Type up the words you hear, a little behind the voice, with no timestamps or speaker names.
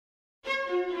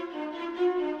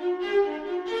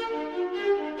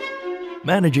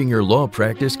Managing your law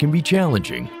practice can be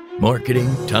challenging. Marketing,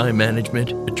 time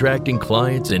management, attracting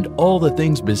clients, and all the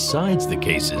things besides the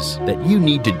cases that you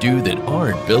need to do that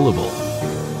aren't billable.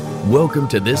 Welcome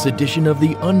to this edition of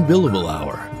the Unbillable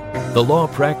Hour, the Law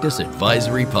Practice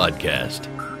Advisory Podcast.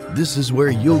 This is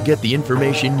where you'll get the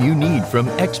information you need from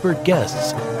expert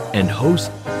guests and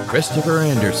host Christopher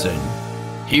Anderson,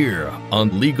 here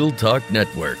on Legal Talk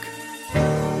Network.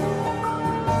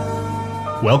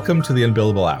 Welcome to the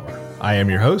Unbillable Hour. I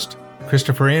am your host,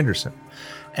 Christopher Anderson,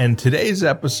 and today's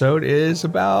episode is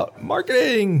about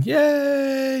marketing.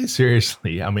 Yay!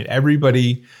 Seriously, I mean,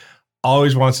 everybody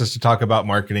always wants us to talk about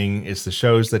marketing. It's the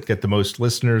shows that get the most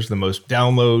listeners, the most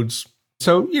downloads.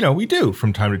 So, we do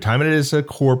from time to time, and it is a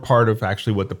core part of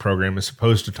actually what the program is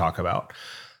supposed to talk about,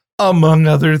 among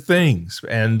other things.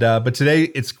 And but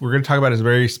today, we're going to talk about a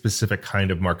very specific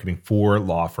kind of marketing for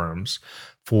law firms,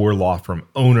 for law firm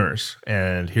owners.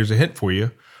 And here's a hint for you.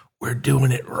 We're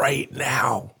doing it right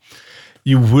now.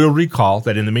 You will recall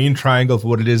that in the main triangle of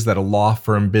what it is that a law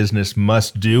firm business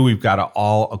must do, we've got to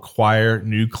all acquire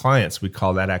new clients. We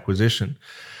call that acquisition.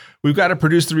 We've got to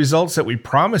produce the results that we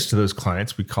promise to those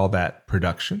clients. We call that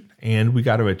production. And we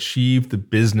got to achieve the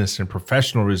business and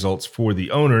professional results for the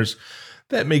owners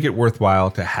that make it worthwhile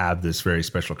to have this very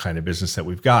special kind of business that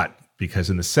we've got.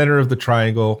 Because in the center of the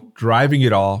triangle, driving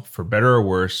it all, for better or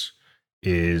worse,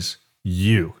 is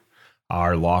you,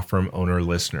 our law firm owner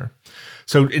listener.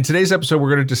 So in today's episode, we're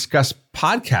going to discuss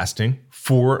podcasting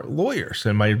for lawyers.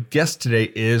 And my guest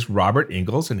today is Robert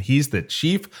Ingalls, and he's the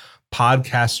Chief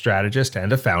Podcast Strategist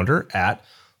and a founder at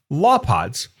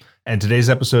LawPods. And today's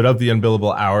episode of the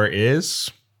Unbillable Hour is,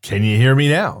 Can You Hear Me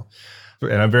Now?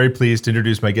 And I'm very pleased to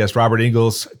introduce my guest, Robert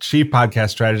Ingalls, Chief Podcast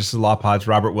Strategist at LawPods.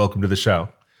 Robert, welcome to the show.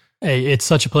 Hey, it's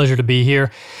such a pleasure to be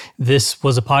here. This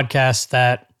was a podcast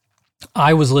that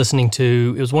I was listening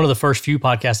to. It was one of the first few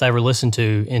podcasts I ever listened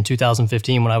to in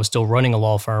 2015 when I was still running a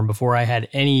law firm, before I had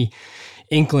any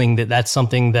inkling that that's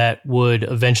something that would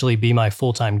eventually be my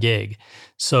full-time gig.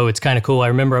 So it's kind of cool. I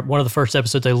remember one of the first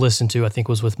episodes I listened to, I think,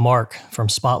 was with Mark from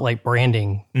Spotlight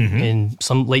Branding in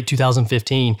some late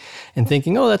 2015, and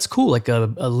thinking, oh, that's cool, like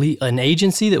an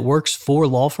agency that works for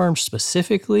law firms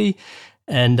specifically.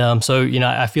 And so,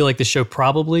 I feel like this show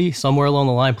probably somewhere along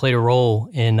the line played a role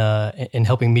in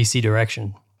helping me see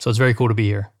direction. So it's very cool to be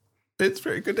here. It's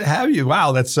very good to have you.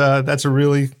 Wow, that's a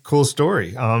really cool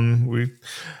story.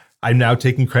 I'm now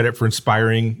taking credit for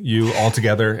inspiring you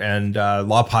altogether, and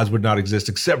LawPods would not exist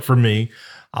except for me,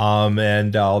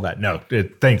 and all that. No,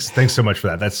 thanks so much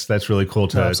for that. That's really cool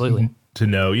to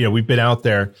know. We've been out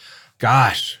there.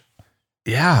 Gosh.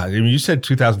 Yeah, I mean, you said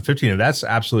 2015, and that's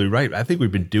absolutely right. I think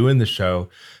we've been doing the show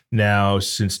now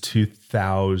since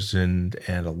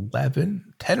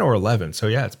 2011, 10 or 11. So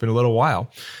yeah, it's been a little while,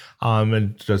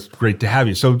 and just great to have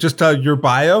you. So just your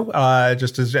bio,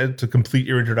 just to complete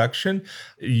your introduction,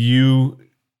 you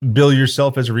bill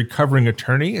yourself as a recovering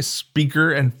attorney, a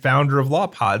speaker, and founder of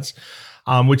LawPods,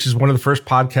 which is one of the first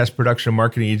podcast production and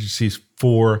marketing agencies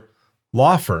for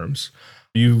law firms.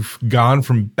 You've gone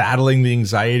from battling the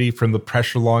anxiety from the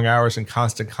pressure, long hours, and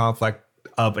constant conflict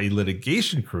of a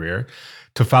litigation career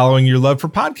to following your love for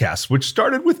podcasts, which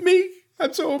started with me.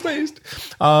 I'm so amazed.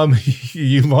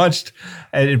 You launched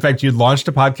a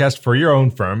podcast for your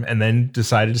own firm, and then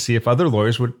decided to see if other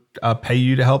lawyers would pay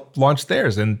you to help launch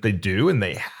theirs. And they do, and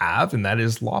they have, and that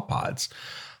is LawPods.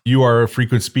 You are a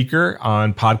frequent speaker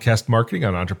on podcast marketing,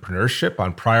 on entrepreneurship,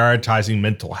 on prioritizing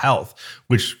mental health,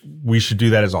 which we should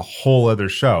do that as a whole other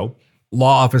show.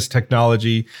 Law office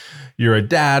technology. You're a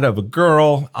dad of a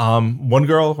girl, one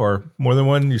girl or more than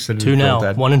one? You said two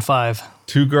now, 1 in 5.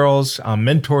 2 girls, a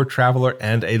mentor, traveler,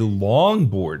 and a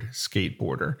longboard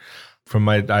skateboarder.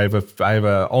 I have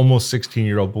a almost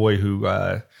 16-year-old boy who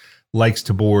likes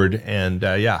to board, and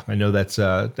I know that's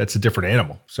a different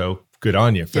animal. So good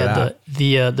on you for that.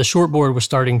 The shortboard was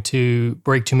starting to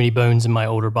break too many bones in my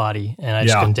older body, and I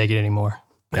just couldn't take it anymore.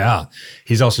 Yeah.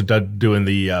 He's also doing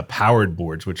the powered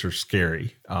boards, which are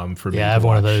scary for me. Yeah, I have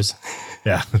one of those.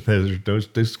 Yeah, those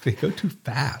they go too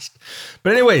fast.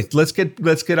 But anyway, let's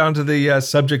get onto the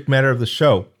subject matter of the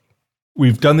show.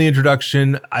 We've done the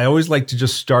introduction. I always like to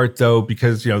just start, though,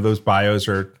 because those bios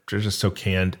are just so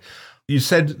canned. You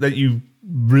said that you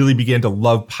really began to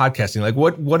love podcasting. Like,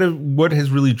 what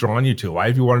has really drawn you to it? Why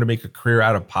have you wanted to make a career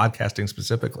out of podcasting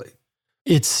specifically?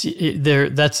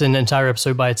 That's an entire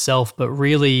episode by itself, but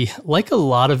really, like a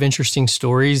lot of interesting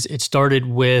stories, it started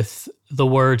with the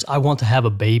words, I want to have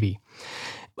a baby.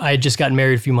 I had just gotten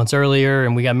married a few months earlier,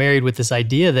 and we got married with this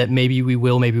idea that maybe we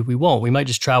will, maybe we won't. We might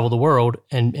just travel the world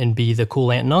and be the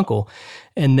cool aunt and uncle.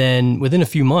 And then within a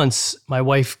few months, my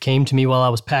wife came to me while I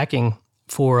was packing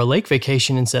for a lake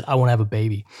vacation and said, I want to have a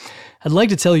baby. I'd like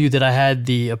to tell you that I had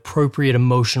the appropriate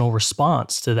emotional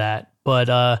response to that, but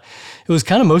it was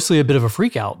kind of mostly a bit of a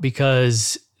freak out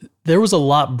because there was a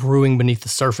lot brewing beneath the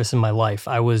surface in my life.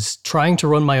 I was trying to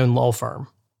run my own law firm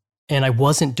and I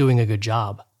wasn't doing a good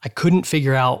job. I couldn't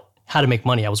figure out how to make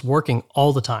money. I was working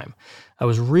all the time. I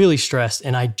was really stressed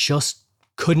and I just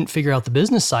couldn't figure out the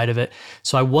business side of it.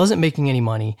 So I wasn't making any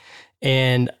money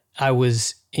and I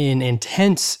was in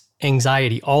intense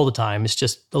anxiety all the time. It's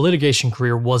just the litigation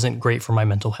career wasn't great for my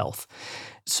mental health.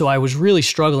 So I was really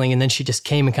struggling. And then she just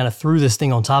came and kind of threw this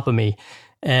thing on top of me.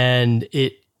 And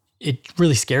it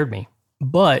really scared me.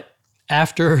 But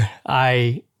after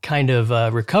I kind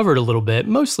of recovered a little bit,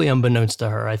 mostly unbeknownst to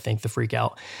her, I think, the freak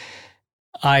out,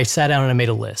 I sat down and I made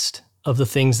a list of the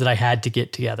things that I had to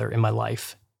get together in my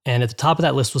life. And at the top of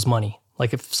that list was money.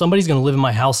 Like if somebody's going to live in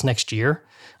my house next year,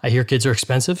 I hear kids are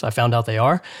expensive. I found out they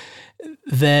are.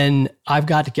 Then I've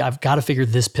got to figure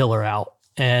this pillar out.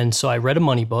 And so I read a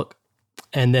money book.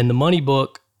 And then the money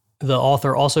book, the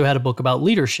author also had a book about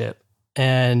leadership.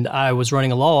 And I was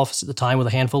running a law office at the time with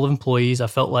a handful of employees. I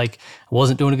felt like I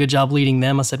wasn't doing a good job leading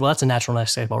them. I said, well, that's a natural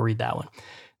next step. I'll read that one.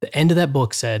 The end of that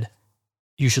book said,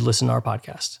 you should listen to our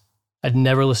podcast. I'd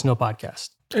never listened to a podcast.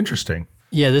 Interesting.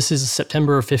 Yeah, this is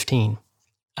September of 15.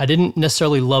 I didn't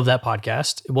necessarily love that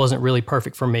podcast. It wasn't really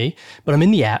perfect for me, but I'm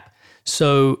in the app.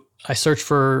 So I searched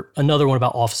for another one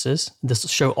about offices. This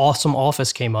show, Awesome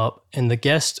Office, came up. And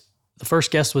the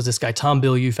first guest was this guy, Tom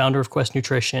Bilyeu, founder of Quest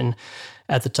Nutrition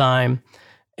at the time.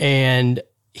 And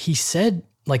he said,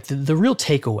 like, the real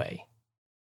takeaway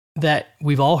that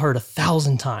we've all heard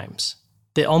 1,000 times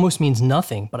that almost means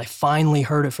nothing, but I finally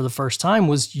heard it for the first time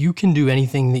was you can do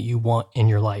anything that you want in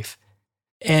your life.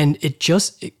 And it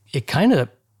kind of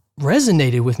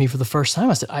resonated with me for the first time.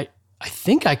 I said, I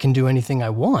think I can do anything I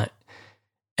want.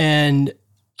 And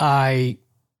I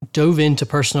dove into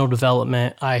personal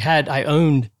development. I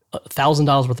owned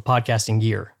 $1,000 worth of podcasting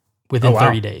gear within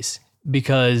 30 days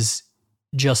because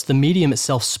just the medium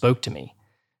itself spoke to me.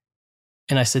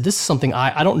 And I said, this is something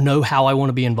I don't know how I want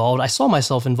to be involved. I saw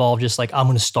myself involved just like, I'm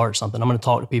going to start something. I'm going to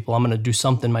talk to people. I'm going to do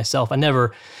something myself. I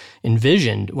never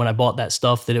envisioned when I bought that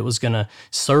stuff that it was going to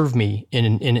serve me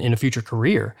in a future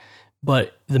career.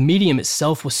 But the medium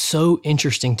itself was so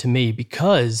interesting to me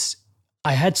because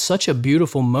I had such a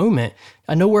beautiful moment.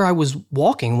 I know where I was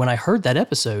walking when I heard that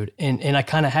episode. And I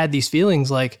kind of had these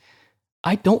feelings like,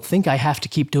 I don't think I have to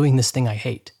keep doing this thing I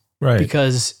hate. Right.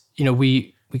 Because,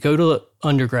 we go to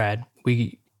undergrad.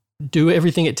 We do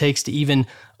everything it takes to even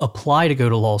apply to go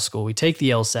to law school. We take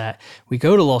the LSAT, we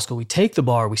go to law school, we take the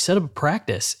bar, we set up a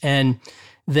practice. And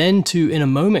then to, in a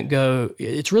moment, go,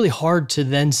 it's really hard to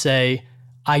then say,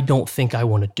 I don't think I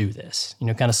want to do this,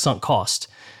 kind of sunk cost.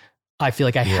 I feel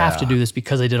like I have to do this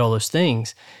because I did all those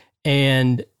things.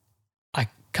 And I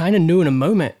kind of knew in a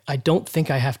moment, I don't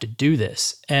think I have to do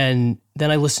this. And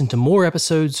then I listened to more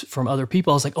episodes from other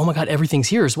people. I was like, oh my God, everything's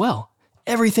here as well.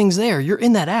 Everything's there. You're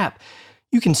in that app.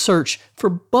 You can search for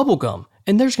bubblegum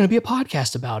and there's going to be a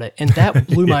podcast about it. And that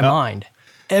blew my mind.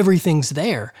 Everything's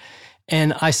there.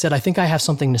 And I said, I think I have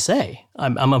something to say.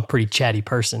 I'm a pretty chatty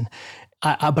person,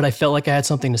 but I felt like I had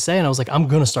something to say. And I was like, I'm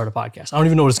going to start a podcast. I don't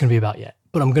even know what it's going to be about yet,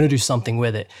 but I'm going to do something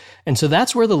with it. And so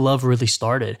that's where the love really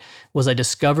started, was I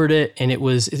discovered it. And it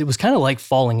was kind of like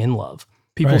falling in love.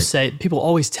 People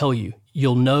always tell you,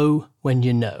 you'll know when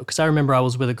you know. Because I remember I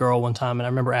was with a girl one time and I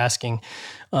remember asking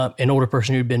an older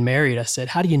person who'd been married, I said,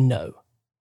 how do you know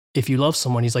if you love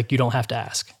someone? He's like, you don't have to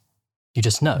ask. You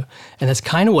just know. And that's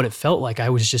kind of what it felt like. I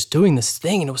was just doing this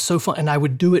thing and it was so fun. And I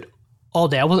would do it all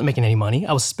day. I wasn't making any money.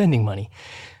 I was spending money.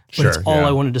 But it's all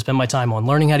I wanted to spend my time on,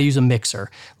 learning how to use a mixer,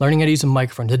 learning how to use a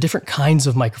microphone, the different kinds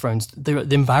of microphones, the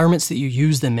environments that you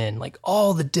use them in, like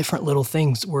all the different little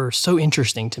things were so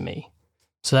interesting to me.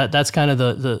 So that's kind of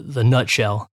the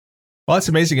nutshell. Well, that's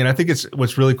amazing. And I think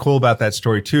what's really cool about that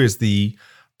story too is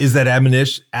that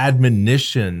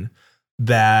admonition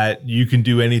that you can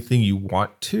do anything you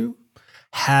want to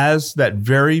has that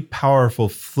very powerful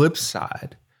flip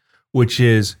side, which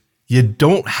is you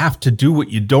don't have to do what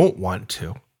you don't want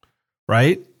to,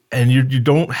 right? And you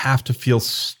don't have to feel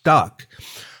stuck.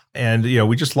 And,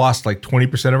 we just lost like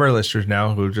 20% of our listeners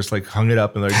now who just like hung it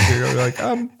up and they're like,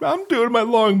 I'm doing my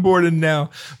longboarding now.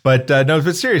 But no,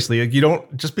 but seriously, like you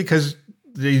don't, just because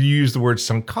you use the word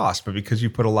sunk cost, but because you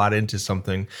put a lot into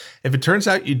something, if it turns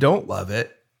out you don't love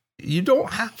it, you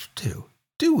don't have to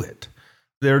do it.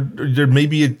 There may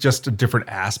be just a different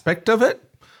aspect of it,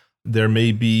 There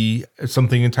may be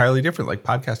something entirely different, like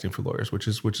podcasting for lawyers, which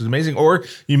is amazing. Or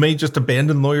you may just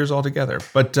abandon lawyers altogether.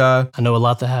 But I know a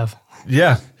lot to have.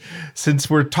 Yeah. Since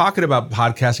we're talking about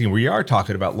podcasting, we are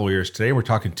talking about lawyers today. We're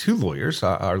talking to lawyers,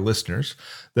 our listeners,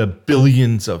 the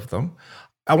billions of them.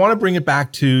 I want to bring it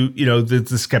back to,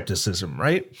 the skepticism,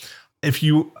 right? If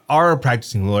you are a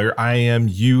practicing lawyer, I am,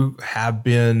 you have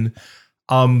been,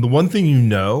 the one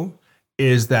thing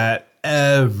is that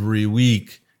every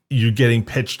week you're getting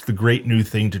pitched the great new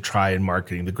thing to try in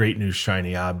marketing, the great new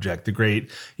shiny object, the great,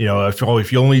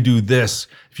 if you only do this,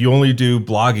 if you only do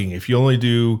blogging, if you only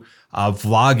do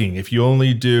vlogging, if you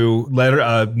only do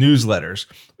newsletters,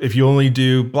 if you only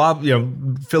do blah,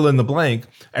 fill in the blank,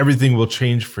 everything will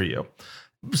change for you.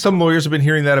 Some lawyers have been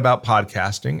hearing that about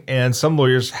podcasting, and some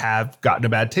lawyers have gotten a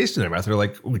bad taste in their mouth. They're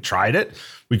like, we tried it.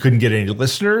 We couldn't get any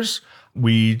listeners.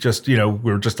 We just,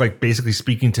 we're just like basically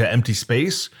speaking to empty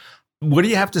space. What do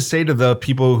you have to say to the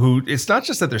people who, it's not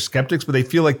just that they're skeptics, but they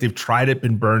feel like they've tried it,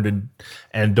 been burned,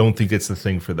 and don't think it's the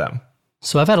thing for them?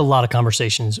 So I've had a lot of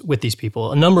conversations with these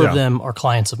people. A number of them are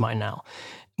clients of mine now.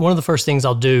 One of the first things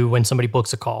I'll do when somebody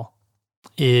books a call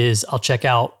is I'll check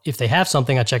out, if they have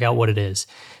something, I check out what it is.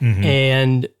 Mm-hmm.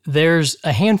 And there's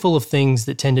a handful of things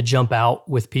that tend to jump out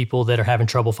with people that are having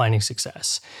trouble finding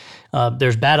success.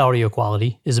 There's bad audio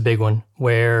quality is a big one,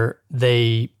 where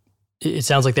it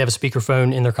sounds like they have a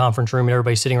speakerphone in their conference room and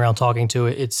everybody's sitting around talking to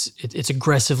it. It's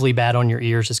aggressively bad on your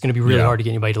ears. It's going to be really hard to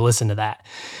get anybody to listen to that.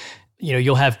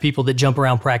 You'll have people that jump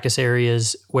around practice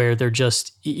areas where they're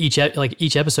just each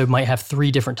episode might have 3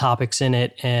 different topics in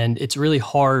it. And it's really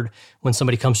hard when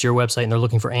somebody comes to your website and they're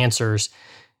looking for answers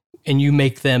and you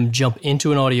make them jump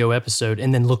into an audio episode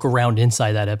and then look around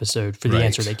inside that episode for the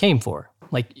answer they came for.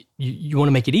 Like you want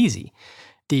to make it easy.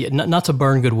 Not to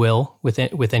burn goodwill with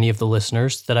any of the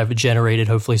listeners that I've generated,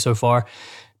 hopefully so far,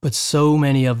 but so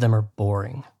many of them are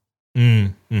boring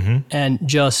and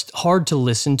just hard to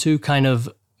listen to, kind of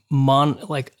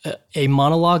a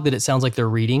monologue that it sounds like they're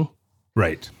reading.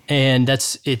 Right. And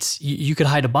you could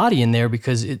hide a body in there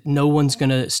because no one's going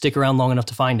to stick around long enough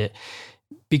to find it,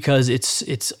 because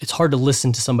it's hard to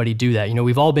listen to somebody do that.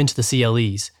 We've all been to the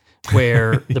CLEs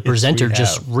where the presenter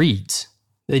just reads.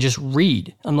 They just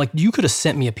read. I'm like, you could have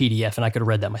sent me a PDF and I could have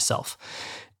read that myself.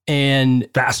 And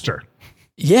faster.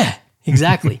 Yeah,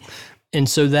 exactly. And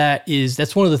so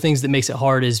that's one of the things that makes it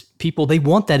hard is people, they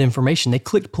want that information. They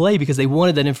clicked play because they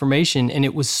wanted that information, and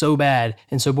it was so bad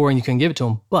and so boring you couldn't give it to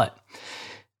them. But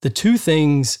the 2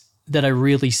 things that I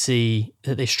really see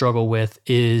that they struggle with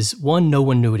is, one, no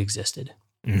one knew it existed.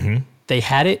 Mm-hmm. They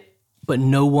had it, but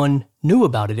no one knew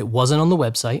about it. It wasn't on the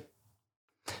website.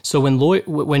 So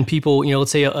when people,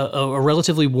 let's say a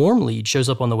relatively warm lead shows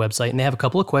up on the website and they have a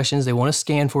couple of questions, they want to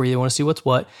scan for you, they want to see what's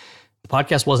what, the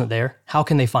podcast wasn't there. How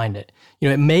can they find it?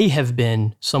 It may have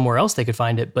been somewhere else they could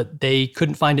find it, but they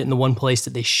couldn't find it in the one place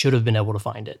that they should have been able to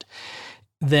find it.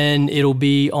 Then it'll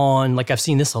be on, like I've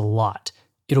seen this a lot,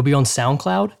 it'll be on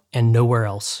SoundCloud and nowhere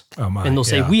else. Oh my! And they'll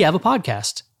say, we have a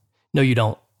podcast. No, you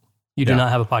don't. You do not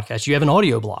have a podcast. You have an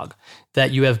audio blog that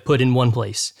you have put in one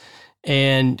place.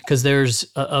 And because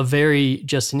there's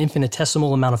just an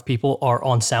infinitesimal amount of people are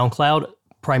on SoundCloud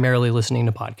primarily listening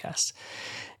to podcasts.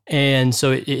 And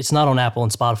so it's not on Apple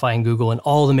and Spotify and Google and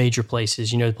all the major places,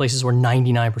 the places where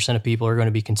 99% of people are going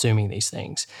to be consuming these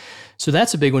things. So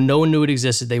that's a big one. No one knew it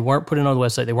existed. They weren't putting it on the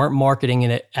website. They weren't marketing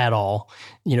it at all.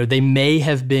 They may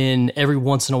have been every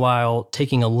once in a while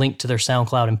taking a link to their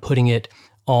SoundCloud and putting it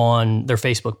on their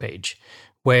Facebook page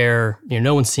where,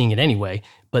 no one's seeing it anyway.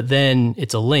 But then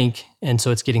it's a link, and so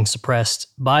it's getting suppressed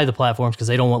by the platforms because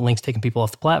they don't want links taking people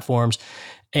off the platforms.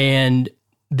 And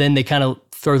then they kind of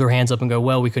throw their hands up and go,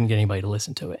 well, we couldn't get anybody to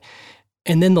listen to it.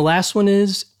 And then the last one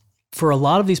is, for a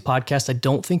lot of these podcasts, I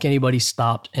don't think anybody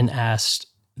stopped and asked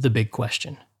the big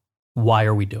question. Why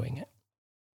are we doing it?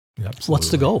 Absolutely.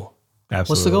 What's the goal?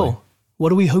 Absolutely. What's the goal? What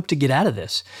do we hope to get out of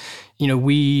this?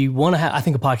 We want to have, I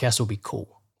think a podcast will be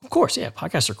cool. Of course, yeah,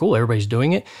 podcasts are cool. Everybody's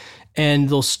doing it. And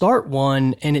they'll start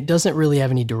one and it doesn't really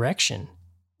have any direction.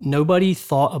 Nobody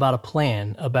thought about a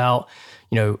plan about,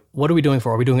 what are we doing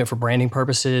for? Are we doing it for branding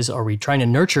purposes? Are we trying to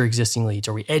nurture existing leads?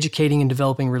 Are we educating and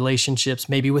developing relationships,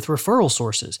 maybe with referral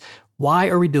sources? Why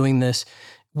are we doing this?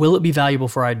 Will it be valuable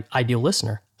for our ideal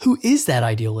listener? Who is that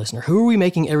ideal listener? Who are we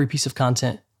making every piece of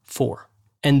content for?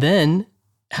 And then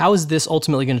how is this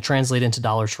ultimately going to translate into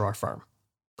dollars for our firm?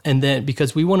 And then,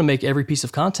 because we want to make every piece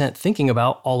of content thinking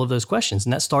about all of those questions.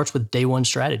 And that starts with day one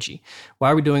strategy.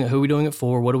 Why are we doing it? Who are we doing it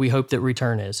for? What do we hope that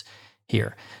return is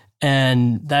here?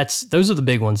 And those are the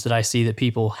big ones that I see that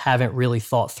people haven't really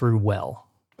thought through well.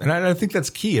 And I think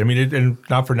that's key. I mean, and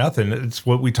not for nothing, it's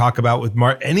what we talk about with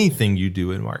anything you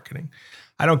do in marketing.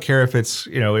 I don't care if it's,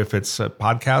 if it's a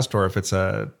podcast or if it's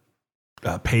a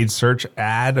paid search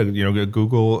ad, a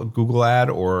Google ad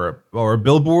or a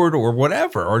billboard or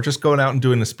whatever, or just going out and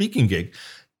doing a speaking gig.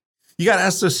 You got to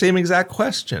ask those same exact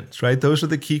questions, right? Those are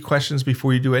the key questions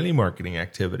before you do any marketing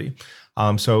activity.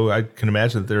 So I can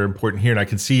imagine that they're important here. And I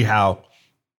can see how,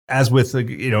 as with,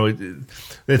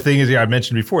 the thing is, I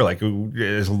mentioned before, like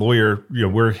as a lawyer,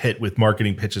 we're hit with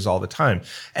marketing pitches all the time.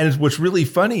 And what's really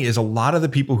funny is a lot of the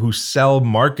people who sell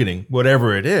marketing,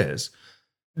 whatever it is,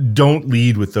 don't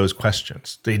lead with those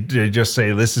questions. They just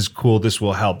say, this is cool, this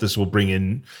will help, this will bring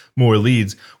in more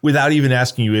leads, without even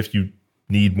asking you if you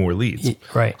need more leads.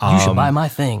 Right. You should buy my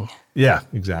thing. Yeah,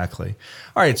 exactly.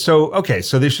 All right. So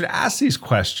they should ask these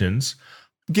questions.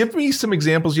 Give me some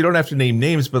examples. You don't have to name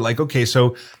names, but like, okay,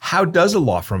 so how does a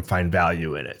law firm find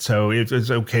value in it? So if it's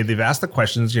okay, they've asked the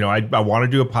questions, I want to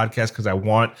do a podcast because I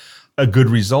want a good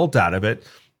result out of it.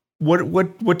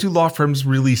 What do law firms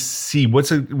really see?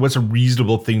 What's a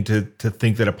reasonable thing to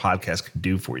think that a podcast can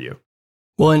do for you?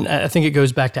 Well, and I think it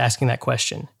goes back to asking that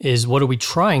question is what are we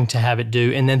trying to have it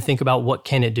do? And then think about what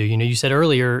can it do? You said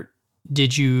earlier,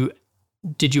 did you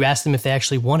ask them if they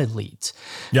actually wanted leads?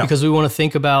 Yeah. Because we want to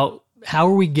think about how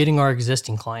are we getting our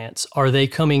existing clients? Are they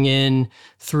coming in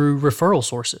through referral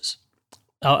sources?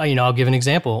 I'll give an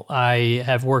example. I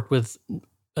have worked with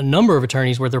a number of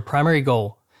attorneys where their primary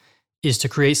goal is to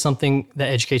create something that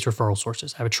educates referral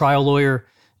sources. I have a trial lawyer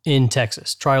in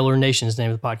Texas. Trial Lawyer Nation is the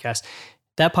name of the podcast.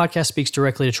 That podcast speaks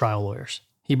directly to trial lawyers.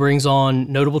 He brings on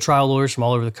notable trial lawyers from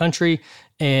all over the country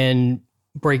and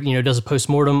does a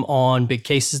postmortem on big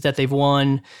cases that they've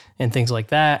won and things like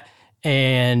that.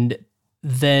 And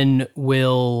then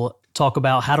we'll talk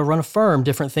about how to run a firm,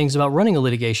 different things about running a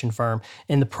litigation firm.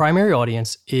 And the primary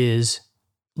audience is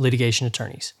litigation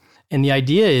attorneys. And the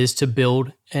idea is to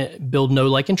build know,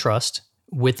 like, and trust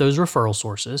with those referral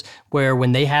sources, where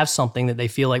when they have something that they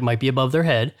feel like might be above their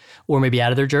head or maybe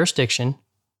out of their jurisdiction,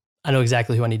 I know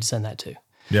exactly who I need to send that to.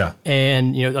 Yeah.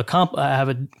 And, I have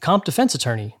a comp defense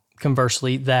attorney,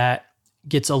 conversely, that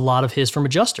gets a lot of his from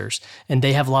adjusters, and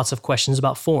they have lots of questions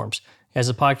about forms. He has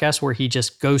a podcast where he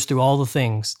just goes through all the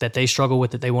things that they struggle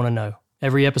with that they want to know.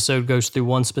 Every episode goes through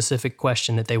one specific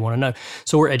question that they want to know.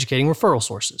 So we're educating referral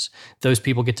sources. Those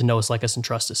people get to know us, like us, and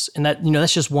trust us. And that,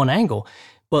 that's just one angle.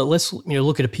 But let's,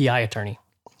 look at a PI attorney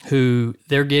who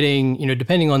they're getting,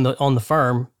 depending on the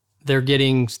firm, they're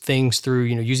getting things through,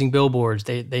 using billboards.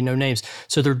 They know names.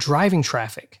 So they're driving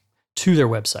traffic to their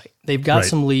website. They've got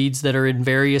some leads that are in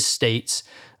various states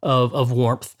of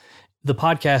warmth. The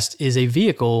podcast is a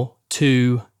vehicle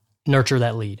to nurture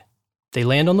that lead. They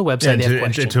land on the website, they have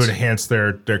questions. To enhance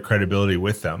their credibility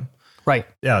with them. Right.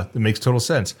 Yeah, it makes total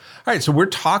sense. All right, so we're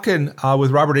talking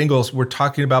with Robert Ingalls. We're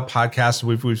talking about podcasts.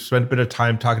 We've spent a bit of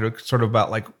time talking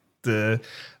about like the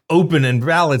open and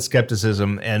valid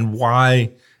skepticism and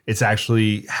why it's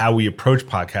actually how we approach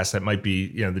podcasts that might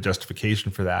be, the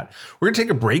justification for that. We're going to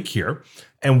take a break here.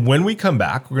 And when we come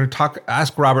back, we're going to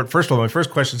ask Robert. First of all, my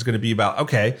first question is going to be about,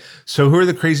 okay, so who are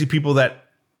the crazy people that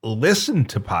listen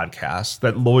to podcasts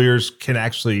that lawyers can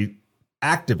actually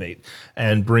activate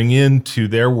and bring into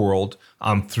their world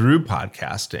through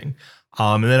podcasting?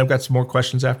 And then I've got some more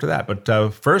questions after that.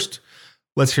 But first,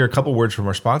 let's hear a couple words from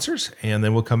our sponsors, and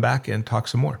then we'll come back and talk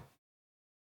some more.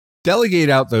 Delegate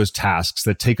out those tasks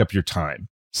that take up your time.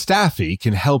 Staffy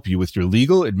can help you with your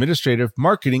legal, administrative,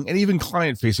 marketing, and even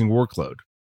client-facing workload.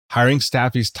 Hiring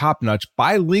Staffy's top-notch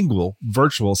bilingual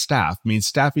virtual staff means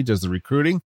Staffy does the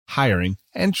recruiting, hiring,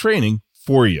 and training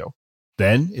for you.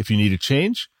 Then, if you need a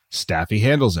change, Staffy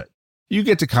handles it. You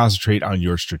get to concentrate on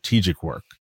your strategic work.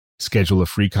 Schedule a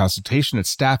free consultation at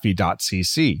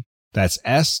staffy.cc. That's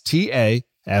STAFI.cc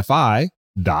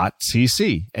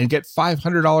and get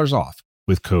 $500 off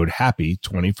with code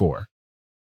HAPPY24.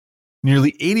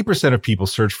 Nearly 80% of people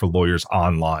search for lawyers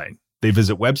online. They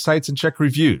visit websites and check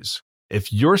reviews.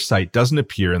 If your site doesn't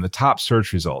appear in the top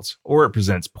search results or it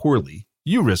presents poorly,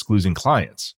 you risk losing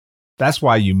clients. That's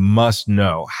why you must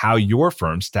know how your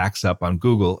firm stacks up on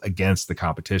Google against the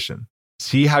competition.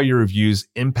 See how your reviews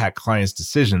impact clients'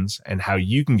 decisions and how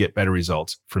you can get better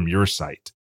results from your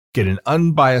site. Get an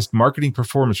unbiased marketing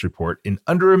performance report in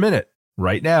under a minute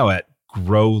right now at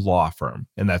Grow Law Firm.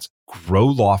 And that's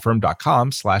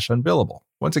growlawfirm.com/unbillable.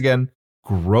 Once again,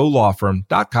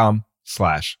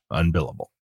 growlawfirm.com/unbillable.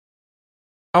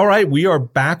 All right, we are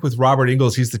back with Robert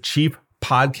Ingalls. He's the chief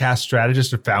podcast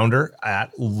strategist and founder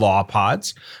at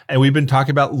LawPods. And we've been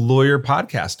talking about lawyer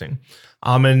podcasting.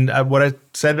 And what I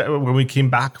said when we came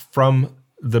back from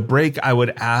the break, I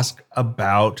would ask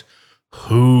about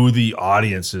who the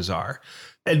audiences are.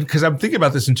 And because I'm thinking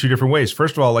about this in two different ways.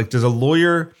 First of all, like, does a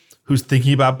lawyer who's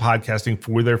thinking about podcasting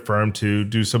for their firm to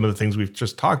do some of the things we've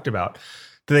just talked about?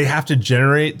 Do they have to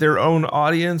generate their own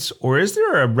audience, or is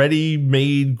there a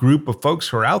ready-made group of folks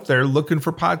who are out there looking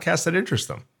for podcasts that interest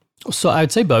them? So I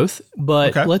would say both,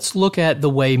 but let's look at the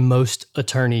way most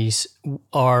attorneys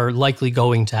are likely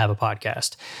going to have a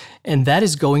podcast. And that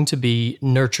is going to be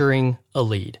nurturing a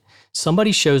lead.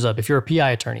 Somebody shows up, if you're a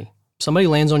PI attorney, somebody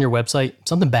lands on your website,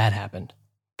 something bad happened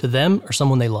to them or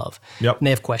someone they love, and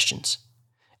they have questions.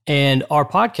 And our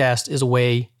podcast is a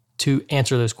way to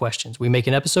answer those questions. We make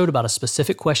an episode about a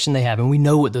specific question they have, and we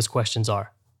know what those questions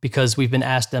are because we've been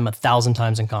asked them 1,000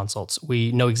 times in consults.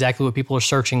 We know exactly what people are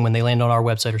searching when they land on our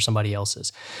website or somebody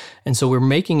else's. And so we're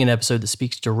making an episode that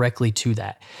speaks directly to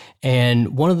that.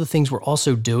 And one of the things we're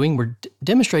also doing, we're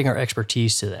demonstrating our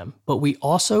expertise to them, but we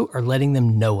also are letting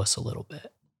them know us a little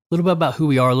bit about who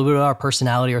we are, a little bit about our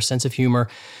personality, our sense of humor,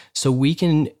 so we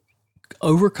can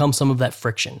overcome some of that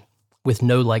friction with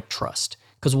know, like, trust.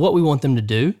 Because what we want them to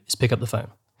do is pick up the phone.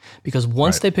 Because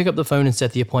once they pick up the phone and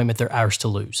set the appointment, they're ours to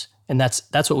lose. And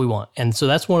that's what we want. And so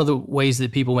that's one of the ways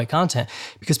that people make content,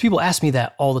 because people ask me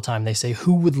that all the time. They say,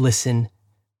 who would listen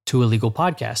to a legal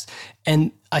podcast?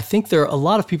 And I think a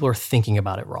lot of people are thinking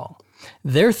about it wrong.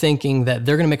 They're thinking that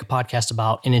they're going to make a podcast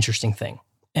about an interesting thing,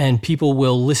 and people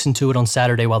will listen to it on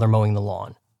Saturday while they're mowing the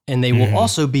lawn. And they will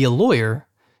also be a lawyer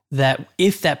that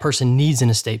if that person needs an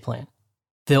estate plan,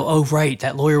 they'll, oh, right,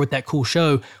 that lawyer with that cool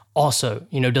show also,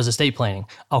 does estate planning.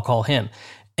 I'll call him.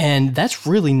 And that's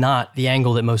really not the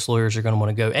angle that most lawyers are going to want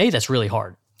to go. That's really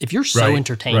hard. If you're so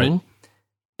entertaining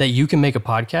that you can make a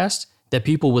podcast that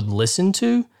people would listen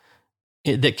to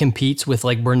that competes with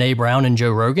like Brené Brown and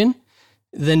Joe Rogan,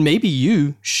 then maybe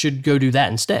you should go do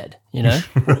that instead.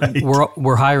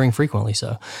 We're hiring frequently.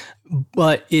 So,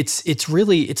 but it's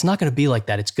not going to be like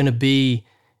that. It's going to be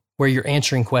where you're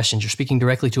answering questions, you're speaking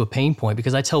directly to a pain point.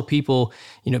 Because I tell people,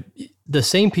 the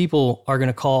same people are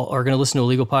going to listen to a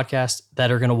legal podcast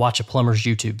that are going to watch a plumber's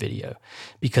YouTube video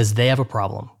because they have a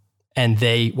problem and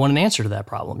they want an answer to that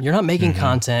problem. You're not making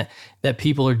content that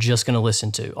people are just going to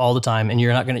listen to all the time. And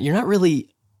you're not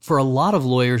really, for a lot of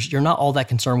lawyers, you're not all that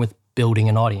concerned with building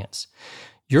an audience.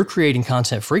 You're creating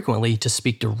content frequently to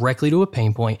speak directly to a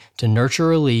pain point, to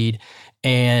nurture a lead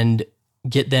and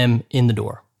get them in the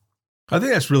door. I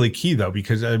think that's really key, though,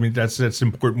 because that's an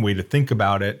important way to think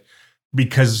about it,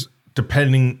 because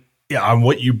depending on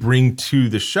what you bring to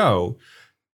the show,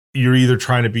 you're either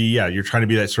trying to be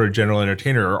that sort of general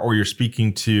entertainer, or you're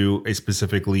speaking to a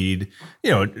specific lead,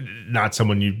 not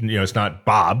someone it's not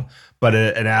Bob, but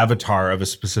an avatar of a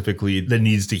specific lead that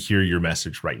needs to hear your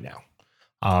message right now.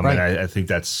 And I think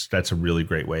that's a really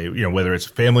great way, whether it's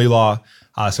family law,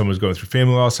 someone who's going through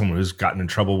family law, someone who's gotten in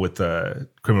trouble with the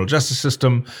criminal justice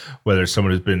system, whether it's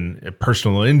someone who's been a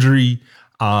personal injury,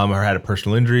 or had a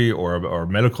personal injury or a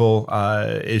medical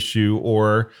issue,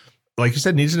 or like you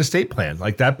said, needs an estate plan.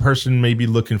 Like that person may be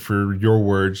looking for your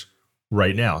words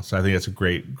right now. So I think that's a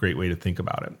great way to think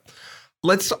about it.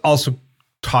 Let's also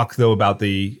talk though about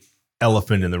the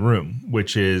elephant in the room,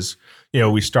 which is,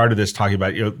 we started this talking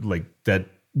about, like that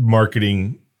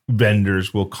marketing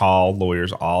vendors will call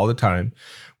lawyers all the time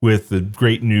with the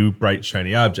great new bright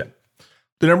shiny object.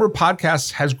 The number of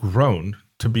podcasts has grown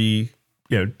to be,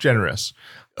 generous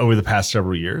over the past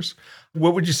several years.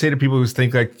 What would you say to people who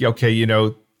think like, okay,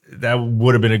 that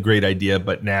would have been a great idea,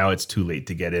 but now it's too late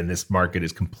to get in. This market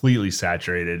is completely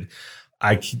saturated.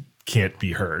 I can't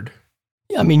be heard.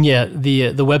 I mean,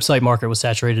 the website market was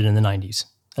saturated in the 90s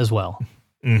as well.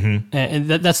 And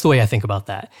that's the way I think about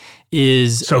that.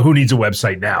 So who needs a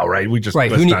website now, right? Who needs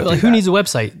a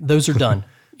website? Those are done.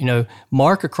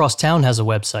 Mark across town has a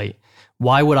website.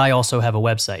 Why would I also have a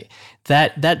website?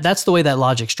 That's the way that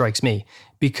logic strikes me.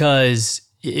 Because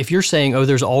if you're saying, oh,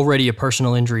 there's already a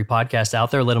personal injury podcast out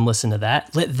there, let them listen to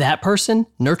that. Let that person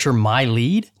nurture my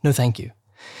lead. No, thank you.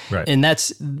 Right. And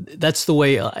that's the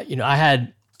way. I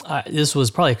had this was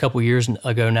probably a couple years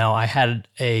ago now. I had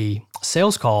a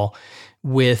sales call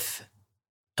with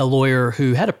a lawyer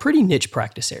who had a pretty niche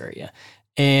practice area.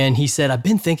 And he said, I've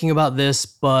been thinking about this,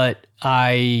 but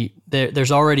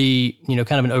there's already, kind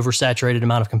of an oversaturated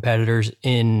amount of competitors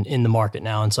in the market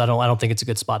now. And so I don't think it's a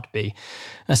good spot to be.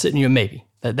 I said, maybe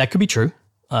that could be true.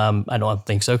 I don't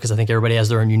think so, because I think everybody has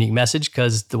their own unique message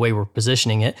because the way we're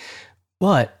positioning it.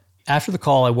 But after the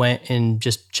call, I went and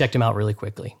just checked him out really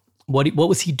quickly. What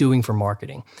was he doing for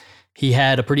marketing? He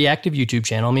had a pretty active YouTube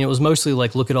channel. I mean, it was mostly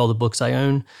like, look at all the books I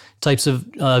own types of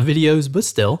videos, but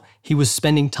still, he was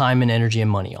spending time and energy and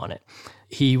money on it.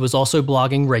 He was also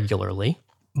blogging regularly,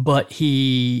 but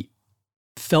he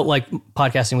felt like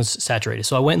podcasting was saturated.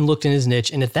 So I went and looked in his niche.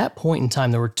 And at that point in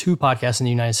time, there were 2 podcasts in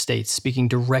the United States speaking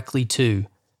directly to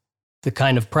the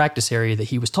kind of practice area that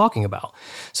he was talking about.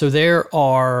 So there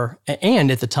are,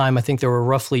 and at the time, I think there were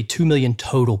roughly 2 million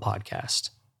total podcasts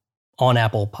on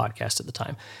Apple Podcasts at the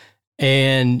time.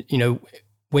 And, you know,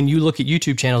 when you look at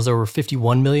YouTube channels, there were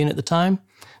 51 million at the time.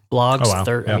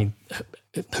 Blogs, I mean,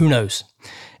 who knows?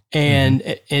 And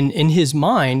in his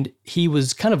mind, he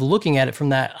was kind of looking at it from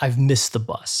that, I've missed the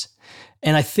bus.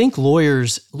 And I think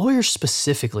lawyers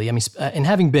specifically, I mean, and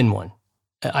having been one,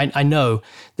 I know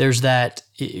there's that,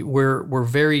 we're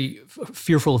very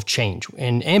fearful of change,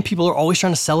 and people are always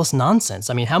trying to sell us nonsense.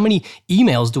 I mean, how many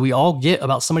emails do we all get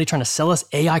about somebody trying to sell us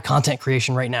AI content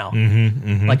creation right now?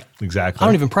 Like, exactly. I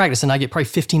don't even practice, and I get probably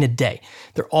 15 a day.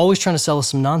 They're always trying to sell us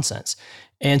some nonsense.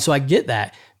 And so I get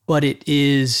that, but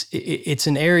it's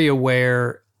an area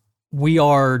where we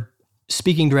are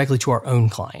speaking directly to our own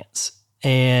clients,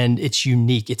 and it's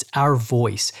unique. It's our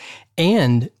voice.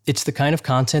 And it's the kind of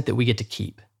content that we get to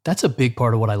keep. That's a big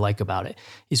part of what I like about it,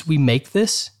 is we make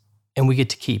this and we get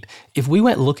to keep. If we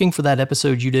went looking for that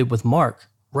episode you did with Mark,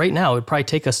 right now, it'd probably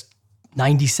take us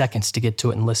 90 seconds to get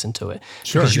to it and listen to it.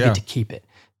 Sure, because you get to keep it.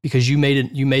 Because you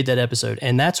made that episode.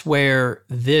 And that's where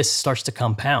this starts to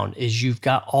compound, is you've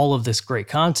got all of this great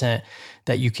content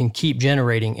that you can keep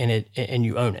generating and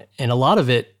you own it. And a lot of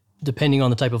it, depending on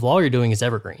the type of law you're doing, is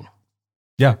evergreen.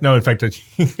 Yeah, no, in fact,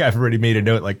 I've already made a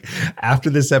note, like after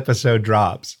this episode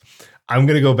drops, I'm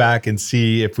going to go back and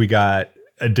see if we got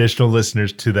additional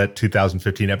listeners to that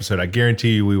 2015 episode. I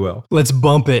guarantee you we will. Let's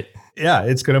bump it. Yeah,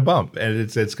 it's going to bump, and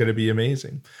it's going to be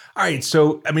amazing. All right,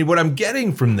 so, I mean, what I'm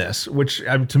getting from this, which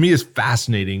to me is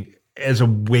fascinating as a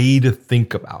way to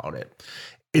think about it,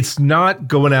 it's not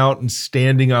going out and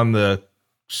standing on the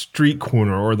street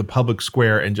corner or the public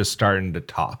square and just starting to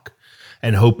talk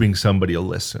and hoping somebody will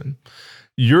listen.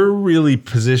 You're really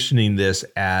positioning this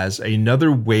as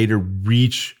another way to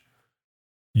reach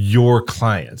your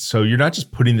clients. So you're not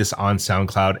just putting this on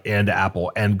SoundCloud and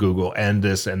Apple and Google and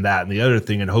this and that and the other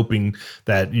thing and hoping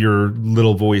that your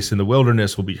little voice in the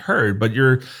wilderness will be heard, but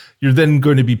you're then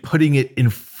going to be putting it in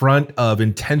front of,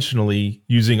 intentionally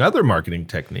using other marketing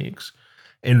techniques,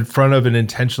 in front of and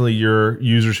intentionally your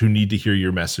users who need to hear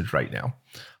your message right now.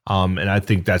 And I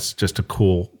think that's just a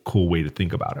cool way to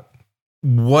think about it.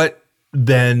 What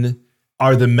then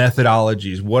are the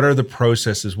methodologies? What are the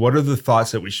processes? What are the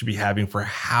thoughts that we should be having for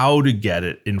how to get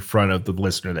it in front of the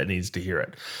listener that needs to hear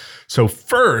it? So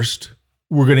first,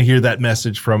 we're going to hear that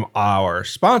message from our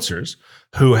sponsors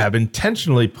who have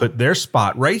intentionally put their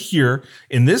spot right here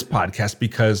in this podcast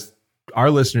because our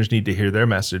listeners need to hear their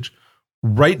message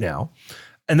right now.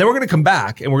 And then we're going to come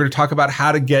back and we're going to talk about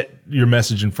how to get your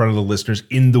message in front of the listeners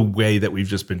in the way that we've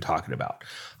just been talking about.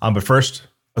 But first,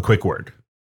 a quick word.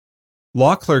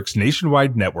 Law Clerk's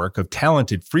nationwide network of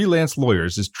talented freelance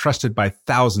lawyers is trusted by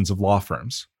thousands of law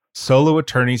firms. Solo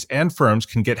attorneys and firms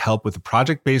can get help with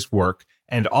project-based work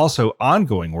and also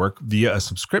ongoing work via a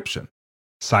subscription.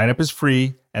 Sign up is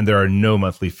free and there are no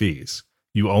monthly fees.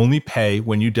 You only pay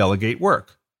when you delegate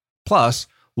work. Plus,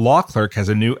 Law Clerk has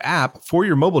a new app for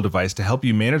your mobile device to help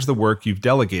you manage the work you've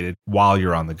delegated while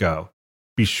you're on the go.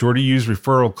 Be sure to use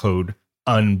referral code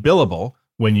UNBILLABLE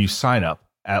when you sign up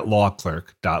at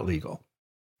lawclerk.legal.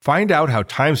 Find out how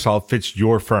TimeSolve fits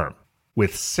your firm.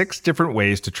 With 6 different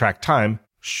ways to track time,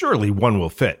 surely one will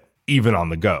fit, even on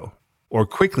the go. Or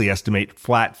quickly estimate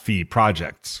flat fee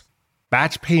projects.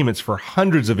 Batch payments for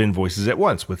hundreds of invoices at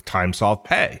once with TimeSolve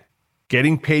Pay.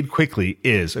 Getting paid quickly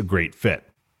is a great fit.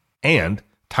 And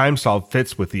TimeSolve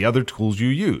fits with the other tools you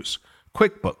use.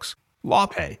 QuickBooks,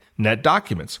 LawPay,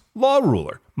 NetDocuments,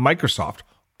 LawRuler, Microsoft,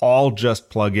 all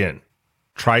just plug in.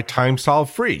 Try TimeSolve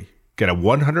free. Get a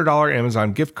 $100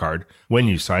 Amazon gift card when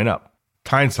you sign up.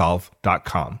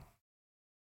 TimeSolve.com.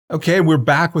 Okay, we're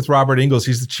back with Robert Ingles.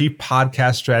 He's the chief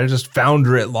podcast strategist,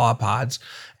 founder at LawPods.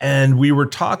 And we were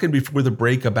talking before the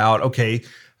break about, okay,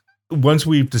 once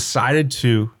we've decided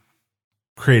to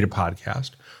create a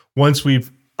podcast, once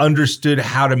we've understood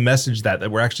how to message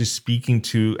that we're actually speaking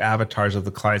to avatars of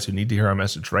the clients who need to hear our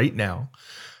message right now,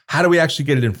 how do we actually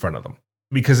get it in front of them?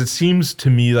 Because it seems to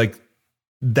me like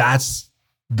that's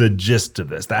the gist of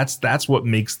this. That's what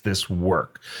makes this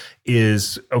work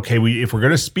is, okay, if we're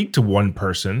going to speak to one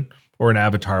person or an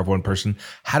avatar of one person,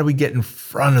 how do we get in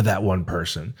front of that one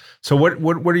person? So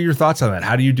what are your thoughts on that?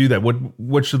 How do you do that?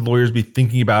 What should lawyers be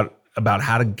thinking about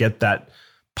how to get that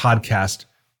podcast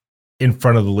in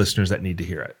front of the listeners that need to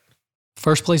hear it?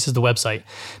 First place is the website,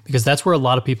 because that's where a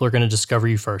lot of people are going to discover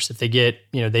you first. If they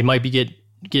they might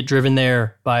get driven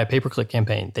there by a pay-per-click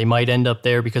campaign. They might end up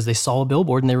there because they saw a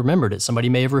billboard and they remembered it. Somebody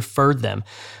may have referred them.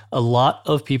 A lot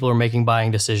of people are making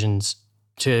buying decisions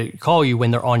to call you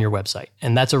when they're on your website.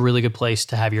 And that's a really good place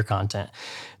to have your content.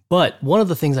 But one of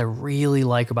the things I really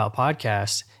like about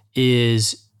podcasts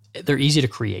is they're easy to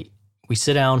create. We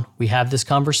sit down, we have this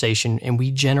conversation, and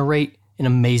we generate an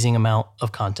amazing amount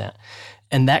of content.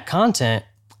 And that content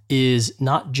is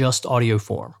not just audio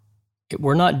form.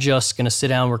 We're not just going to sit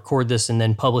down, record this, and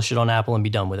then publish it on Apple and be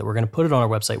done with it. We're going to put it on our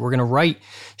website. We're going to write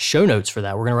show notes for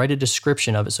that. We're going to write a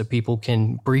description of it so people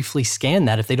can briefly scan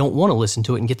that if they don't want to listen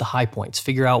to it and get the high points,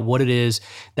 figure out what it is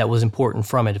that was important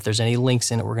from it. If there's any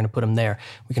links in it, we're going to put them there.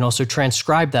 We can also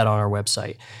transcribe that on our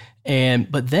website.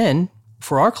 But then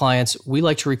for our clients, we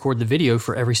like to record the video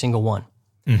for every single one.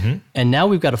 Mm-hmm. And now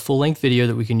we've got a full-length video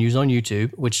that we can use on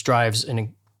YouTube, which drives an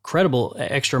incredible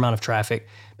extra amount of traffic.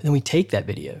 But then we take that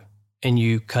video and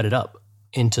you cut it up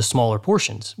into smaller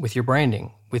portions with your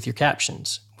branding, with your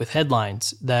captions, with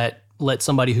headlines that let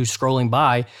somebody who's scrolling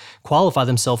by qualify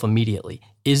themselves immediately.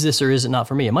 Is this or is it not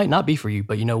for me? It might not be for you,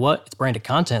 but you know what? It's branded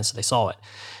content, so they saw it.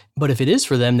 But if it is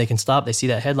for them, they can stop, they see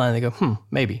that headline, and they go,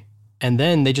 maybe. And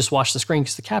then they just watch the screen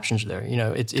because the captions are there. You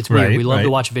know, it's weird. Right, we love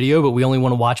to watch video, but we only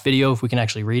want to watch video if we can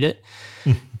actually read it.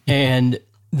 And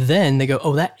then they go,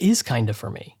 oh, that is kind of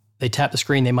for me. They tap the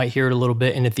screen, they might hear it a little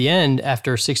bit. And at the end,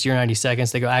 after 60 or 90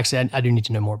 seconds, they go, actually, I do need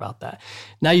to know more about that.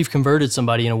 Now you've converted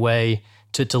somebody in a way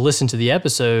to listen to the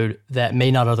episode that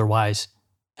may not otherwise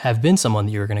have been someone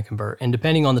that you're going to convert. And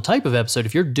depending on the type of episode,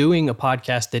 if you're doing a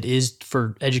podcast that is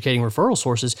for educating referral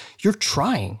sources, you're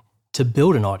trying to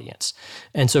build an audience.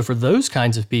 And so for those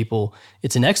kinds of people,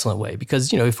 it's an excellent way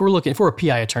because, you know, if we're a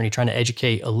PI attorney trying to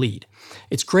educate a lead,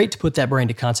 it's great to put that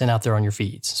branded content out there on your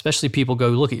feeds, especially people go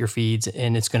look at your feeds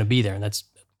and it's going to be there and that's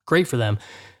great for them.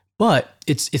 But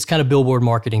it's kind of billboard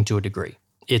marketing to a degree.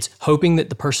 It's hoping that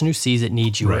the person who sees it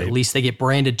needs you, right, or at least they get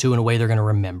branded to in a way they're going to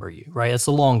remember you, right? That's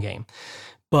the long game.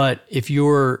 But if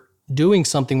you're doing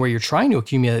something where you're trying to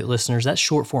accumulate listeners, that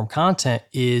short form content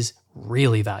is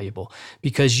really valuable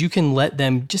because you can let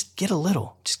them just get a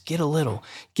little,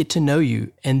 get to know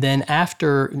you. And then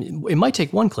after, it might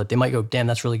take one clip. They might go, damn,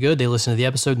 that's really good. They listen to the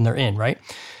episode and they're in, right?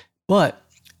 But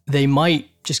they might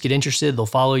just get interested. They'll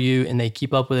follow you and they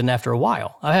keep up with it. And after a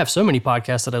while, I have so many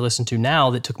podcasts that I listen to now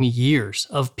that took me years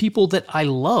of people that I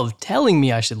love telling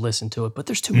me I should listen to it, but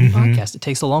there's too many podcasts. It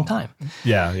takes a long time.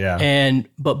 Yeah.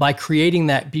 But by creating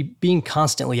that, being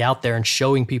constantly out there and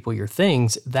showing people your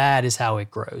things, that is how it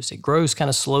grows. It grows kind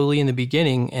of slowly in the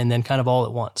beginning and then kind of all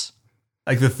at once.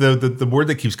 Like the word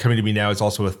that keeps coming to me now is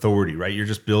also authority, right? You're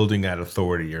just building that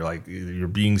authority. You're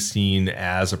being seen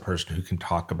as a person who can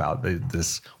talk about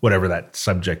this, whatever that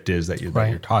subject is that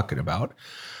you're talking about.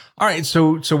 All right.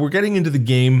 So we're getting into the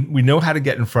game. We know how to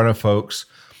get in front of folks.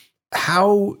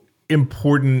 How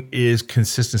important is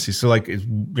consistency? So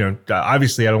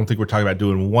obviously I don't think we're talking about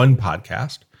doing one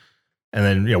podcast and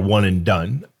then, one and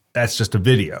done. That's just a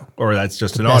video or that's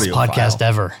just an audio file. Best podcast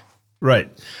ever.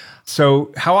 Right.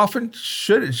 So how often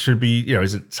should it be,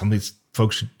 is it something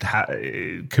folks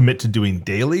should commit to doing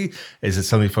daily? Is it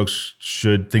something folks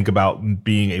should think about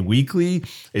being a weekly?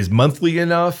 Is monthly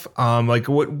enough?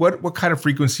 What kind of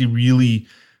frequency really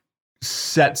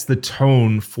sets the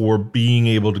tone for being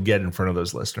able to get in front of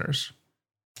those listeners?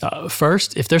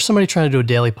 First, if there's somebody trying to do a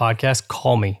daily podcast,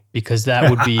 call me because that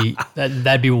would be,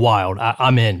 that'd be wild.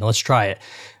 I'm in, let's try it.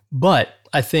 But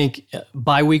I think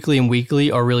biweekly and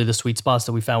weekly are really the sweet spots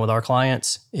that we found with our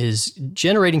clients is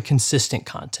generating consistent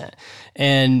content.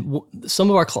 And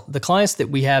some of the clients that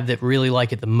we have that really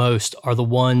like it the most are the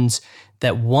ones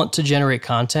that want to generate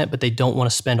content, but they don't want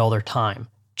to spend all their time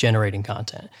generating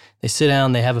content. They sit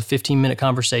down, they have a 15-minute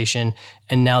conversation,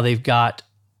 and now they've got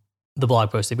the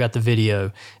blog post, they've got the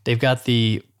video, they've got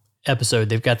the episode,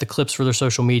 they've got the clips for their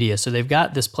social media. So they've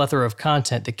got this plethora of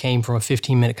content that came from a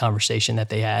 15-minute conversation that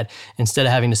they had instead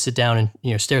of having to sit down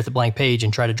and stare at the blank page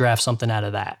and try to draft something out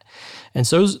of that. And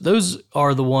so those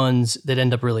are the ones that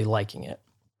end up really liking it.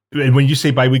 And when you say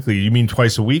biweekly, you mean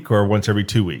twice a week or once every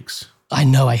 2 weeks? I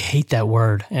know, I hate that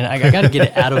word. And I got to get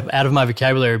it out of my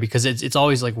vocabulary because it's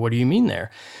always like, what do you mean there?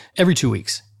 Every 2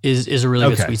 weeks is a really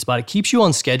good sweet spot. It keeps you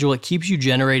on schedule. It keeps you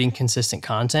generating consistent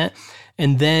content.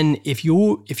 And then if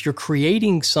you're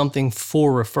creating something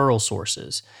for referral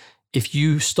sources, if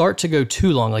you start to go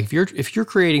too long, like if you're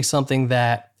creating something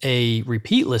that a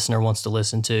repeat listener wants to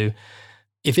listen to,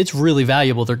 if it's really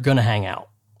valuable, they're going to hang out.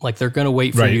 Like they're going to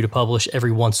wait for you to publish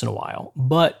every once in a while.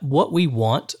 But what we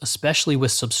want, especially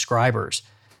with subscribers,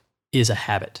 is a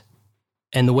habit.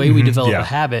 And the way we develop a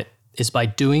habit is by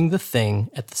doing the thing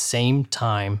at the same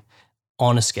time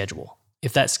on a schedule.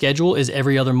 If that schedule is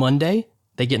every other Monday,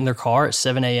 they get in their car at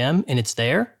 7 a.m. and it's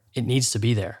there, it needs to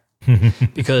be there.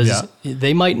 Because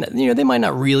they might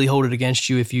not really hold it against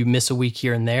you if you miss a week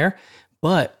here and there,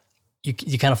 but you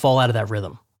kind of fall out of that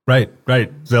rhythm.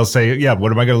 Right. They'll say, yeah,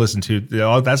 what am I going to listen to?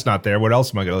 Oh, that's not there. What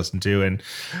else am I going to listen to? And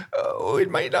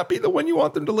it might not be the one you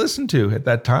want them to listen to at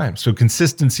that time. So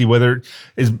consistency,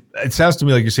 it sounds to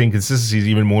me like you're saying consistency is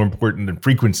even more important than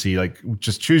frequency. Like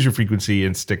just choose your frequency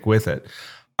and stick with it.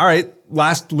 All right.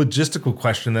 Last logistical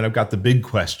question. Then I've got the big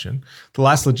question. The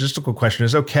last logistical question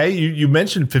is, okay, you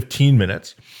mentioned 15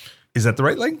 minutes. Is that the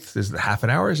right length? Is it half an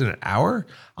hour? Is it an hour?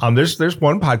 There's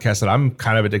one podcast that I'm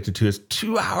kind of addicted to. It's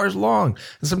 2 hours long,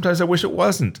 and sometimes I wish it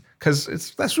wasn't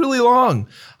because that's really long.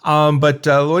 But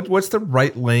what's the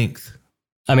right length?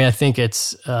 I mean, I think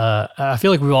it's. I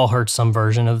feel like we've all heard some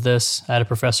version of this. I had a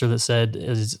professor that said,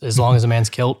 "As long as a man's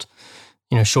kilt,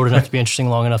 short enough to be interesting,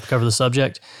 long enough to cover the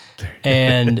subject."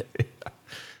 And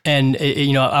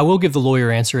I will give the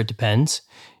lawyer answer. It depends.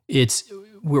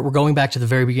 We're going back to the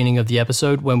very beginning of the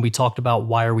episode when we talked about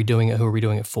why are we doing it, who are we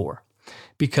doing it for?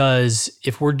 Because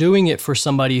if we're doing it for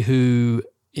somebody who,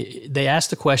 they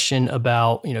asked a question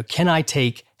about, can I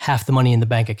take half the money in the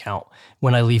bank account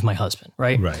when I leave my husband,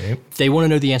 right? Right. They want to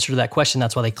know the answer to that question.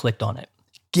 That's why they clicked on it.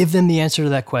 Give them the answer to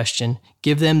that question,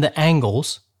 give them the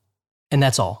angles, and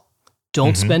that's all.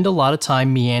 Don't spend a lot of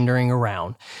time meandering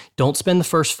around. Don't spend the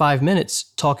first 5 minutes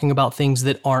talking about things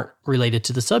that aren't related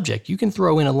to the subject. You can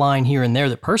throw in a line here and there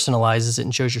that personalizes it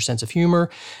and shows your sense of humor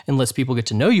and lets people get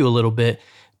to know you a little bit,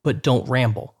 but don't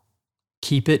ramble.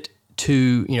 Keep it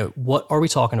to, what are we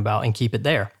talking about, and keep it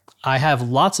there. I have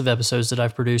lots of episodes that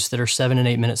I've produced that are 7 and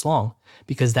 8 minutes long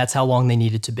because that's how long they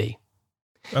needed to be.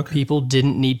 Okay. People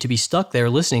didn't need to be stuck there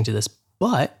listening to this,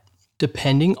 but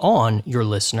depending on your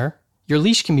listener, your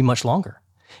leash can be much longer.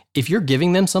 If you're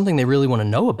giving them something they really want to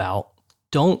know about,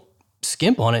 don't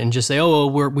skimp on it and just say, oh,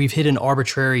 well, we've hit an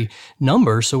arbitrary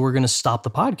number, so we're going to stop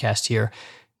the podcast here.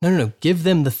 No. Give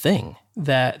them the thing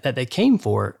that they came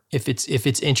for. If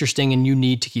it's interesting and you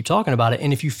need to keep talking about it.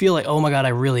 And if you feel like, oh my God, I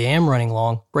really am running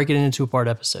long, break it into a part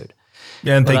episode.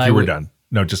 Yeah, and thank you, we're done.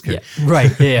 No, just kidding. Yeah,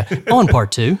 right, yeah. On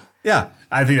part 2. Yeah,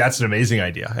 I think that's an amazing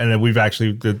idea. And we've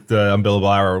actually, the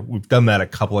Unbillable Hour, we've done that a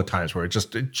couple of times where it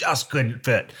just couldn't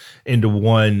fit into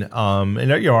one.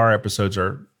 And our episodes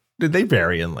they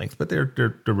vary in length, but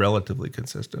they're relatively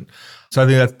consistent. So I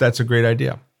think that's a great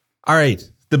idea. All right,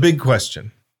 the big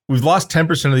question. We've lost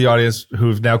 10% of the audience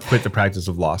who've now quit the practice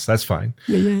of loss. That's fine.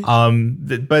 Yeah.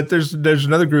 But there's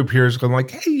another group here who's going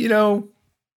like, hey,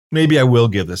 maybe I will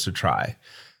give this a try.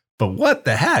 But what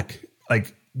the heck?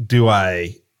 Like, do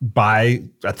I buy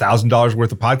 $1,000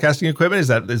 worth of podcasting equipment?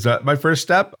 Is that my first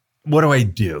step? What do I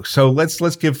do? So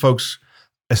let's give folks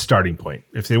a starting point.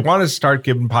 If they want to start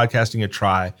giving podcasting a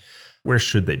try, where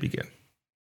should they begin?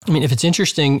 I mean, if it's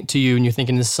interesting to you and you're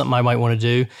thinking this is something I might want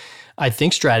to do, I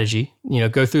think strategy,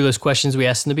 go through those questions we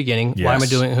asked in the beginning. Yes. Why am I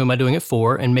doing it? Who am I doing it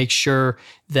for? And make sure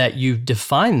that you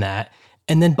define that,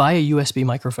 and then buy a USB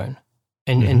microphone.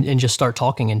 And just start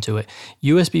talking into it.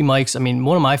 USB mics, I mean,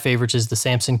 one of my favorites is the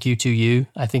Samson Q2U.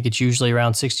 I think it's usually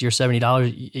around $60 or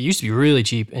 $70. It used to be really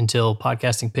cheap until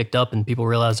podcasting picked up and people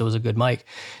realized it was a good mic.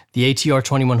 The ATR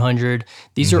 2100,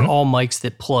 these are all mics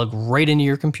that plug right into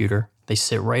your computer. They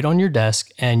sit right on your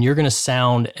desk, and you're going to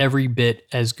sound every bit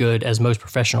as good as most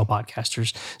professional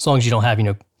podcasters, as long as you don't have,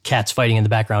 cats fighting in the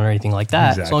background or anything like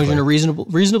that. Exactly. As long as you're in a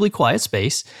reasonably quiet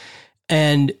space.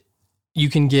 And you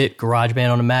can get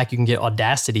GarageBand on a Mac. You can get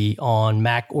Audacity on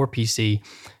Mac or PC.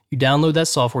 You download that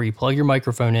software, you plug your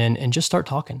microphone in, and just start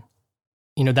talking.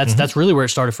 That's really where it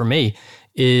started for me,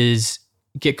 is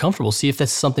get comfortable. See if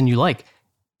that's something you like.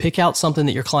 Pick out something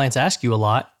that your clients ask you a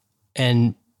lot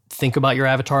and think about your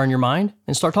avatar in your mind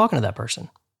and start talking to that person.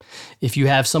 If you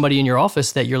have somebody in your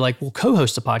office that you're like, we'll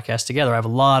co-host a podcast together. I have a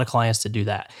lot of clients that do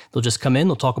that. They'll just come in,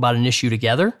 they'll talk about an issue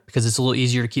together because it's a little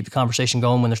easier to keep the conversation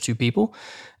going when there's two people.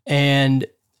 And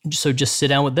so just sit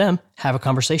down with them, have a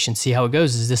conversation, see how it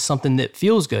goes. Is this something that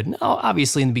feels good? Now,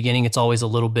 obviously in the beginning, it's always a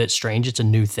little bit strange. It's a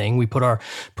new thing. We put our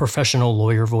professional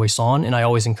lawyer voice on, and I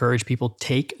always encourage people,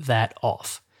 take that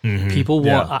off. People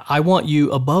want, I want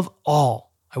you above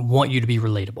all, I want you to be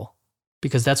relatable.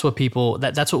 Because that's what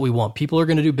that's what we want. People are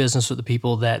going to do business with the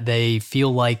people that they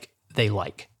feel like they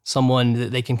like, someone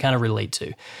that they can kind of relate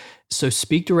to. So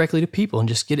speak directly to people and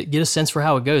just get a sense for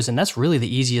how it goes. And that's really the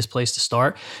easiest place to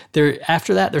start.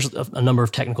 After that, there's a number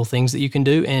of technical things that you can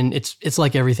do. And it's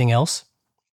like everything else.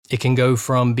 It can go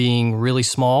from being really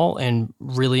small and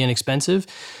really inexpensive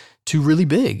to really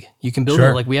big. You can build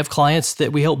it. Like we have clients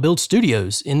that we help build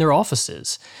studios in their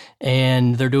offices,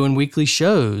 and they're doing weekly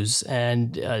shows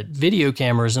and video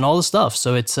cameras and all this stuff.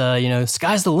 So it's,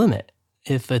 sky's the limit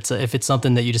if it's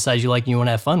something that you decide you like and you want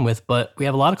to have fun with. But we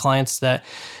have a lot of clients that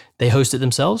they host it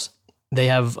themselves. They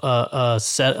have a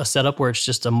setup where it's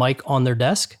just a mic on their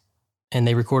desk, and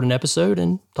they record an episode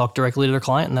and talk directly to their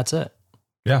client, and that's it.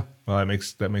 Yeah, well,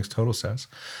 that makes total sense.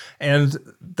 And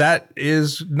that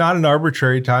is not an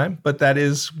arbitrary time, but that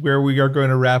is where we are going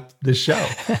to wrap the show.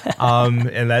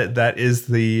 And that is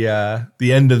the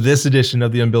end of this edition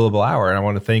of the Unbillable Hour. And I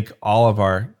want to thank all of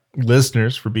our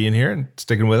listeners for being here and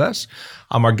sticking with us.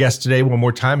 Our guest today, one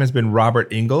more time, has been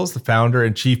Robert Ingalls, the founder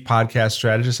and chief podcast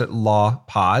strategist at Law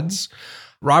Pods.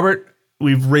 Robert,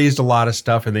 we've raised a lot of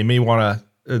stuff, and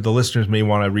the listeners may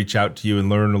want to reach out to you and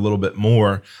learn a little bit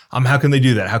more. How can they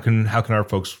do that? How can our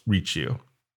folks reach you?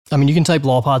 I mean, you can type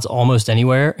Law Pods almost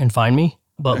anywhere and find me,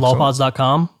 but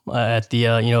lawpods.com at the,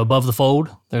 above the fold,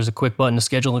 there's a quick button to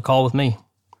schedule a call with me.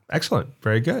 Excellent.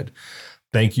 Very good.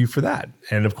 Thank you for that.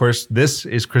 And of course, this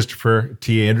is Christopher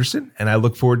T. Anderson, and I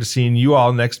look forward to seeing you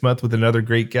all next month with another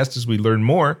great guest as we learn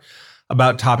more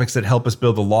about topics that help us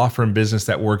build a law firm business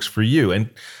that works for you. And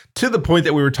to the point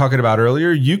that we were talking about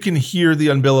earlier, you can hear the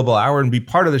Unbillable Hour and be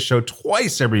part of the show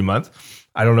twice every month.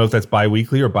 I don't know if that's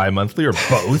bi-weekly or bi-monthly or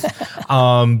both,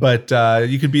 but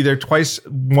you could be there twice.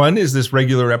 One is this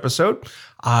regular episode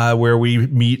where we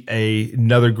meet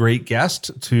another great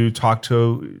guest to talk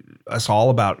to us all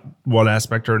about one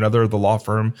aspect or another of the law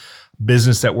firm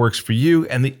business that works for you.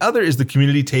 And the other is the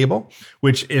community table,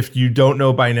 which, if you don't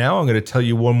know by now, I'm going to tell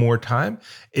you one more time,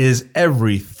 is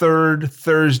every third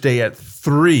Thursday at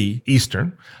 3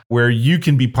 Eastern, where you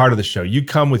can be part of the show. You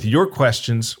come with your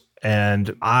questions,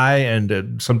 and I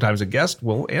and sometimes a guest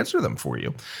will answer them for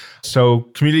you. So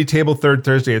community table, third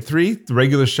Thursday at 3, the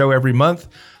regular show every month.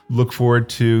 Look forward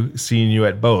to seeing you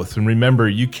at both. And remember,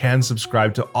 you can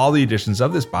subscribe to all the editions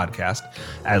of this podcast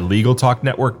at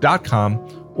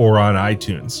LegalTalkNetwork.com or on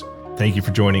iTunes. Thank you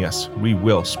for joining us. We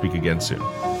will speak again soon.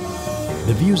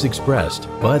 The views expressed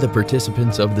by the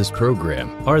participants of this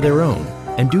program are their own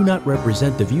and do not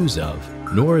represent the views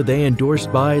of, nor are they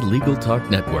endorsed by Legal Talk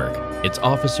Network, its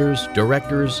officers,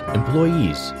 directors,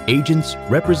 employees, agents,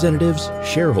 representatives,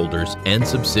 shareholders, and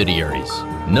subsidiaries.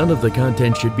 None of the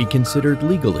content should be considered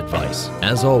legal advice.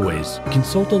 As always,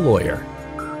 consult a lawyer.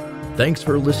 Thanks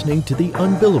for listening to the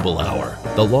Unbillable Hour,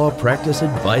 the Law Practice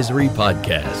Advisory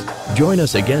Podcast. Join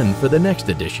us again for the next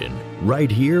edition, right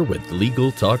here with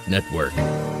Legal Talk Network.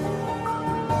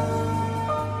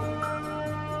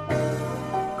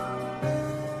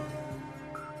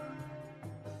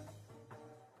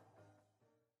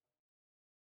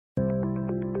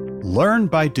 Learn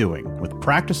by doing with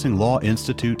Practicing Law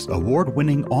Institute's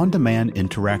award-winning on-demand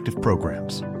interactive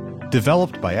programs.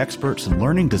 Developed by experts in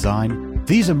learning design,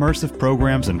 these immersive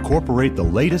programs incorporate the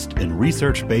latest in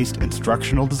research-based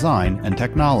instructional design and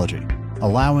technology,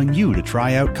 allowing you to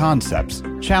try out concepts,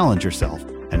 challenge yourself,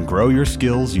 and grow your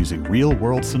skills using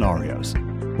real-world scenarios.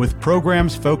 With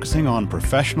programs focusing on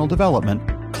professional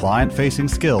development, client-facing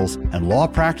skills, and law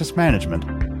practice management,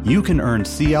 you can earn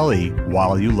CLE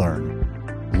while you learn.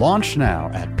 Launch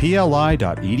now at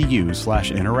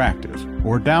pli.edu/interactive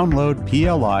or download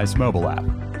PLI's mobile app.